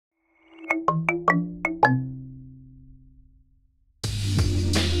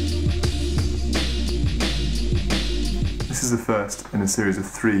is the first in a series of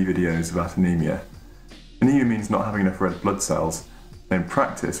 3 videos about anemia. Anemia means not having enough red blood cells, and in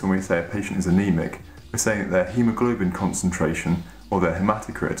practice when we say a patient is anemic, we're saying that their hemoglobin concentration, or their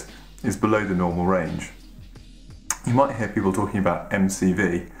hematocrit, is below the normal range. You might hear people talking about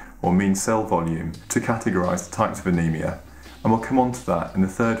MCV, or mean cell volume, to categorise the types of anemia, and we'll come on to that in the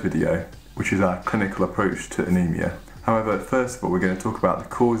 3rd video, which is our clinical approach to anemia. However, first of all we're going to talk about the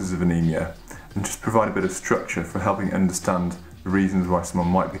causes of anemia and just provide a bit of structure for helping understand the reasons why someone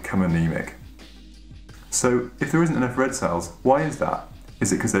might become anemic. So, if there isn't enough red cells, why is that?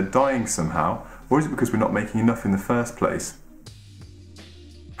 Is it because they're dying somehow, or is it because we're not making enough in the first place?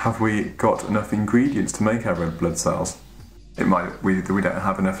 Have we got enough ingredients to make our red blood cells? It might be that we don't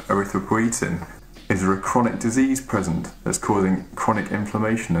have enough erythropoetin. Is there a chronic disease present that's causing chronic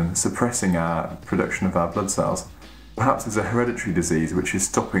inflammation and suppressing our production of our blood cells? Perhaps there's a hereditary disease which is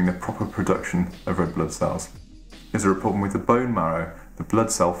stopping the proper production of red blood cells. Is there a problem with the bone marrow, the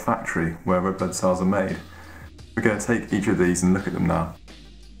blood cell factory where red blood cells are made? We're going to take each of these and look at them now.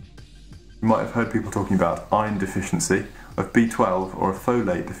 You might have heard people talking about iron deficiency, of B12 or a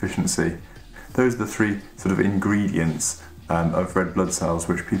folate deficiency. Those are the 3 sort of ingredients of red blood cells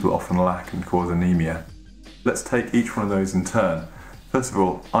which people often lack and cause anemia. Let's take each one of those in turn. First of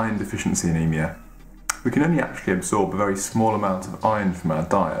all, iron deficiency anemia. We can only actually absorb a very small amount of iron from our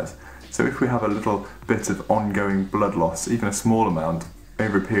diet, so if we have a little bit of ongoing blood loss, even a small amount,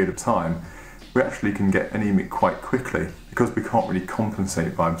 over a period of time, we actually can get anemic quite quickly because we can't really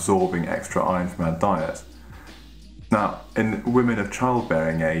compensate by absorbing extra iron from our diet. Now, in women of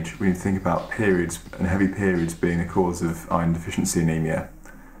childbearing age, we need to think about periods and heavy periods being the cause of iron deficiency anemia.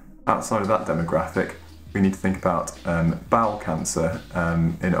 Outside of that demographic, we need to think about bowel cancer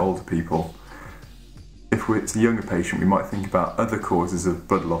in older people. If it's a younger patient, we might think about other causes of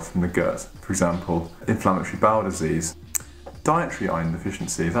blood loss from the gut, for example, inflammatory bowel disease. Dietary iron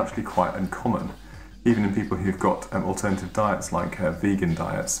deficiency is actually quite uncommon, even in people who've got alternative diets like vegan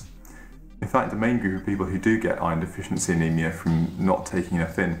diets. In fact, the main group of people who do get iron deficiency anemia from not taking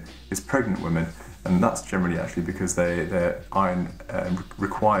enough in is pregnant women, and that's generally actually because their iron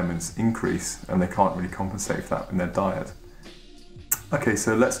requirements increase and they can't really compensate for that in their diet. Okay,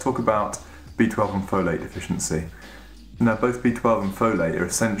 so let's talk about B12 and folate deficiency. Now, both B12 and folate are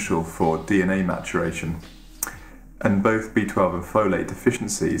essential for DNA maturation, and both B12 and folate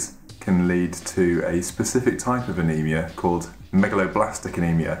deficiencies can lead to a specific type of anemia called Megaloblastic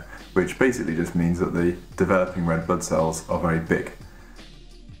anemia, which basically just means that the developing red blood cells are very big.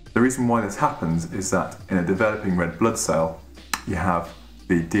 The reason why this happens is that in a developing red blood cell, you have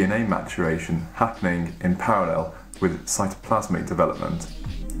the DNA maturation happening in parallel with cytoplasmic development.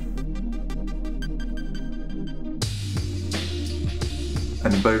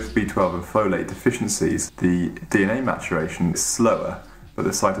 And in both B12 and folate deficiencies, the DNA maturation is slower, but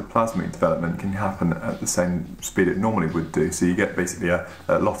the cytoplasmic development can happen at the same speed it normally would do. So you get basically a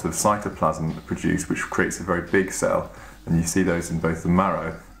lot of cytoplasm produced, which creates a very big cell, and you see those in both the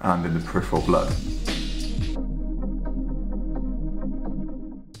marrow and in the peripheral blood.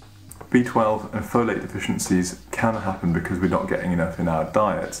 B12 and folate deficiencies can happen because we're not getting enough in our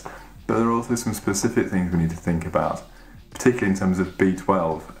diet, but there are also some specific things we need to think about, particularly in terms of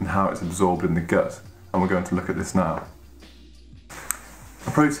B12 and how it's absorbed in the gut, and we're going to look at this now.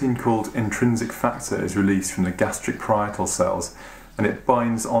 A protein called intrinsic factor is released from the gastric parietal cells, and it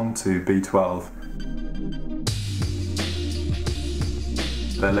binds onto B12.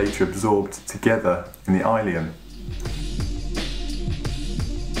 They're later absorbed together in the ileum.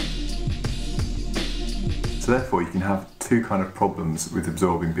 So therefore you can have 2 kind of problems with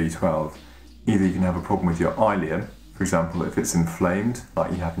absorbing B12. Either you can have a problem with your ileum, for example if it's inflamed,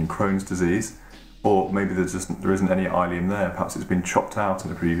 like you have in Crohn's disease, or maybe there isn't any ileum there, perhaps it's been chopped out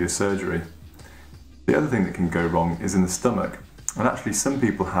in a previous surgery. The other thing that can go wrong is in the stomach, and actually some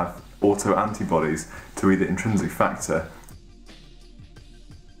people have autoantibodies to either intrinsic factor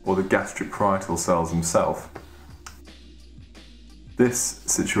or the gastric parietal cells themselves. This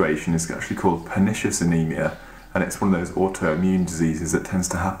situation is actually called Pernicious anemia, and it's one of those autoimmune diseases that tends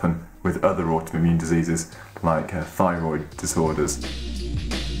to happen with other autoimmune diseases like thyroid disorders.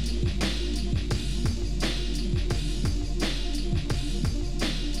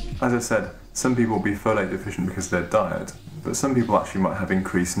 As I said, some people will be folate deficient because of their diet, but some people actually might have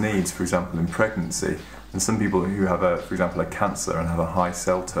increased needs, for example in pregnancy, and some people who have, for example, a cancer and have a high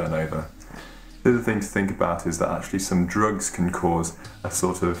cell turnover. The other thing to think about is that actually some drugs can cause a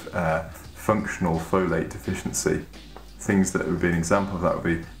sort of functional folate deficiency. Things that would be an example of that would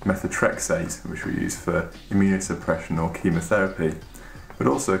be methotrexate, which we use for immunosuppression or chemotherapy, but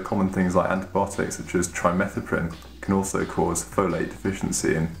also common things like antibiotics such as trimethoprim can also cause folate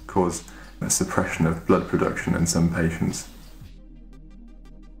deficiency and cause a suppression of blood production in some patients.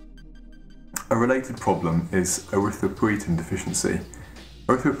 A related problem is erythropoietin deficiency.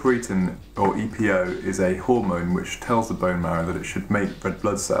 Erythropoietin, or EPO, is a hormone which tells the bone marrow that it should make red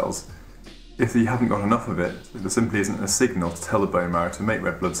blood cells. If you haven't got enough of it, there simply isn't a signal to tell the bone marrow to make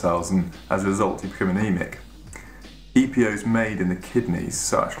red blood cells, and as a result you become anemic. EPO is made in the kidneys,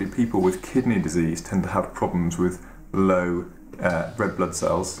 so actually people with kidney disease tend to have problems with low red blood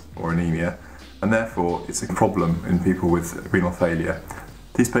cells, or anemia, and therefore it's a problem in people with renal failure.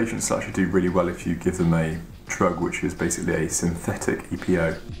 These patients actually do really well if you give them a drug which is basically a synthetic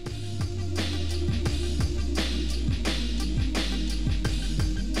EPO.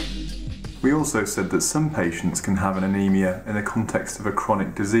 We also said that some patients can have an anemia in the context of a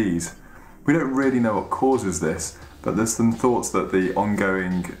chronic disease. We don't really know what causes this, but there's some thoughts that the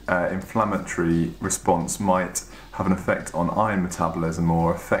ongoing inflammatory response might have an effect on iron metabolism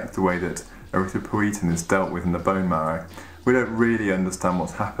or affect the way that erythropoietin is dealt with in the bone marrow. We don't really understand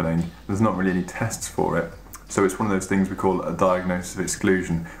what's happening, there's not really any tests for it, so it's one of those things we call a diagnosis of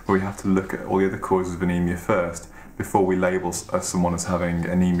exclusion, where we have to look at all the other causes of anemia first before we label someone as having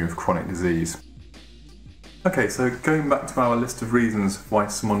anemia of chronic disease. Okay, so going back to our list of reasons why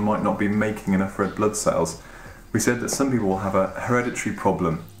someone might not be making enough red blood cells, we said that some people will have a hereditary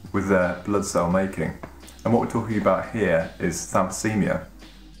problem with their blood cell making, and what we're talking about here is thalassemia.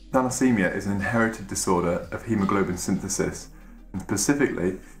 Thalassemia is an inherited disorder of haemoglobin synthesis, and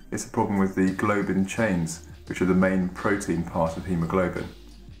specifically it's a problem with the globin chains, which are the main protein part of haemoglobin.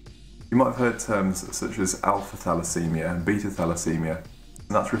 You might have heard terms such as alpha thalassemia and beta thalassemia, and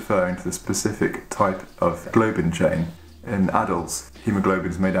that's referring to the specific type of globin chain. In adults, haemoglobin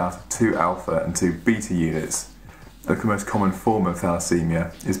is made out of 2 alpha and 2 beta units. The most common form of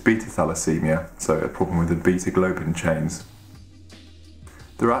thalassemia is beta thalassemia, so a problem with the beta globin chains.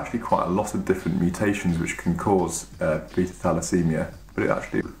 There are actually quite a lot of different mutations which can cause beta thalassemia, but it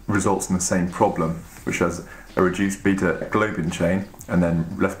actually results in the same problem, which has a reduced beta globin chain and then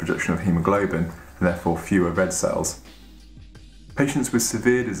less production of haemoglobin and therefore fewer red cells. Patients with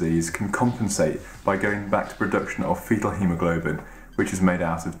severe disease can compensate by going back to production of fetal haemoglobin, which is made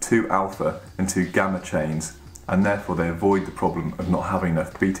out of 2 alpha and 2 gamma chains, and therefore they avoid the problem of not having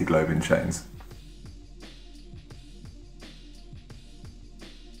enough beta globin chains.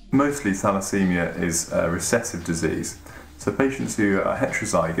 Mostly thalassemia is a recessive disease, so patients who are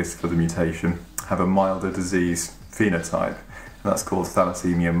heterozygous for the mutation have a milder disease phenotype, and that's called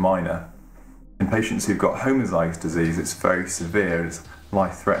thalassemia minor. In patients who've got homozygous disease, it's very severe, it's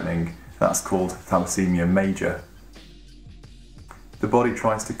life-threatening, that's called thalassemia major. The body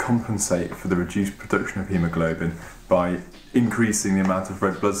tries to compensate for the reduced production of haemoglobin by increasing the amount of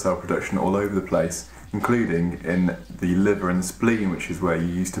red blood cell production all over the place, including in the liver and spleen, which is where you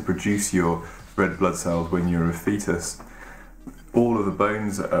used to produce your red blood cells when you were a fetus. All of the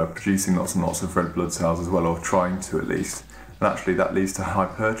bones are producing lots and lots of red blood cells as well, or trying to at least, and actually that leads to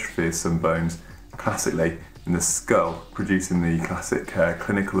hypertrophy of some bones, classically in the skull, producing the classic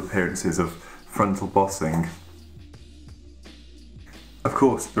clinical appearances of frontal bossing. Of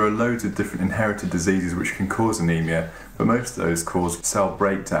course, there are loads of different inherited diseases which can cause anemia, but most of those cause cell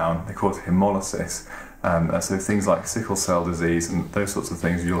breakdown, they cause hemolysis, so things like sickle cell disease and those sorts of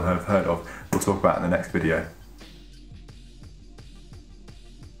things you'll have heard of, we'll talk about in the next video.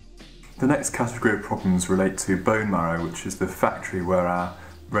 The next category of problems relate to bone marrow, which is the factory where our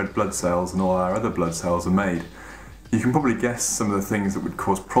red blood cells and all our other blood cells are made. You can probably guess some of the things that would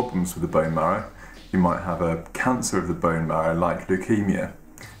cause problems with the bone marrow. You might have a cancer of the bone marrow like leukemia.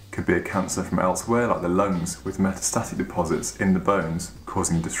 It could be a cancer from elsewhere like the lungs with metastatic deposits in the bones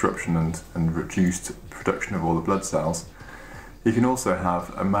causing disruption and reduced production of all the blood cells. You can also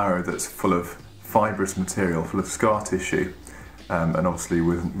have a marrow that's full of fibrous material, full of scar tissue, and obviously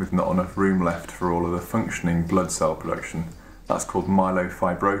with not enough room left for all of the functioning blood cell production. That's called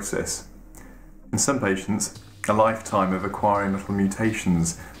myelofibrosis. In some patients, a lifetime of acquiring little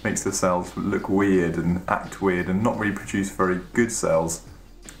mutations makes the cells look weird and act weird and not really produce very good cells.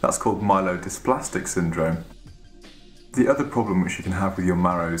 That's called myelodysplastic syndrome. The other problem which you can have with your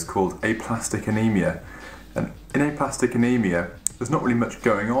marrow is called aplastic anemia. And in aplastic anemia, there's not really much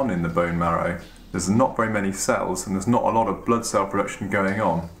going on in the bone marrow. There's not very many cells and there's not a lot of blood cell production going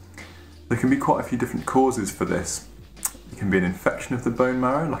on. There can be quite a few different causes for this. It can be an infection of the bone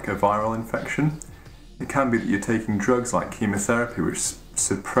marrow, like a viral infection. It can be that you're taking drugs like chemotherapy which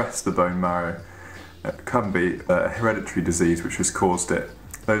suppress the bone marrow. It can be a hereditary disease which has caused it.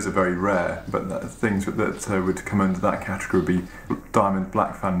 Those are very rare, but things that would come under that category would be diamond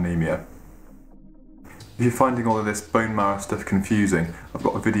black fan anemia. If you're finding all of this bone marrow stuff confusing, I've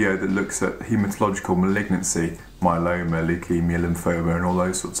got a video that looks at hematological malignancy, myeloma, leukemia, lymphoma and all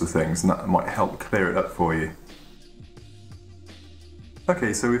those sorts of things, and that might help clear it up for you.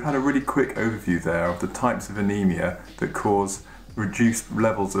 Okay, so we've had a really quick overview there of the types of anemia that cause reduced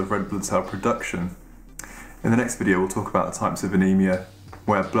levels of red blood cell production. In the next video we'll talk about the types of anemia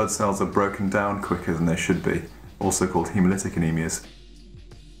where blood cells are broken down quicker than they should be, also called haemolytic anemias.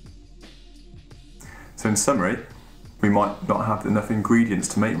 So in summary, we might not have enough ingredients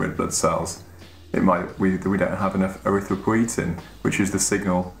to make red blood cells. It might be that we don't have enough erythropoetic, which is the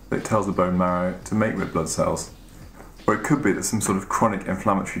signal that tells the bone marrow to make red blood cells. Or it could be there's some sort of chronic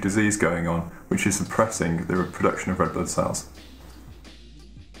inflammatory disease going on, which is suppressing the production of red blood cells.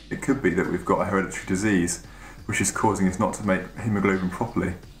 It could be that we've got a hereditary disease, which is causing us not to make hemoglobin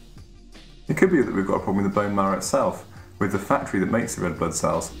properly. It could be that we've got a problem with the bone marrow itself, with the factory that makes the red blood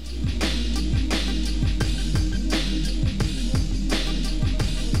cells.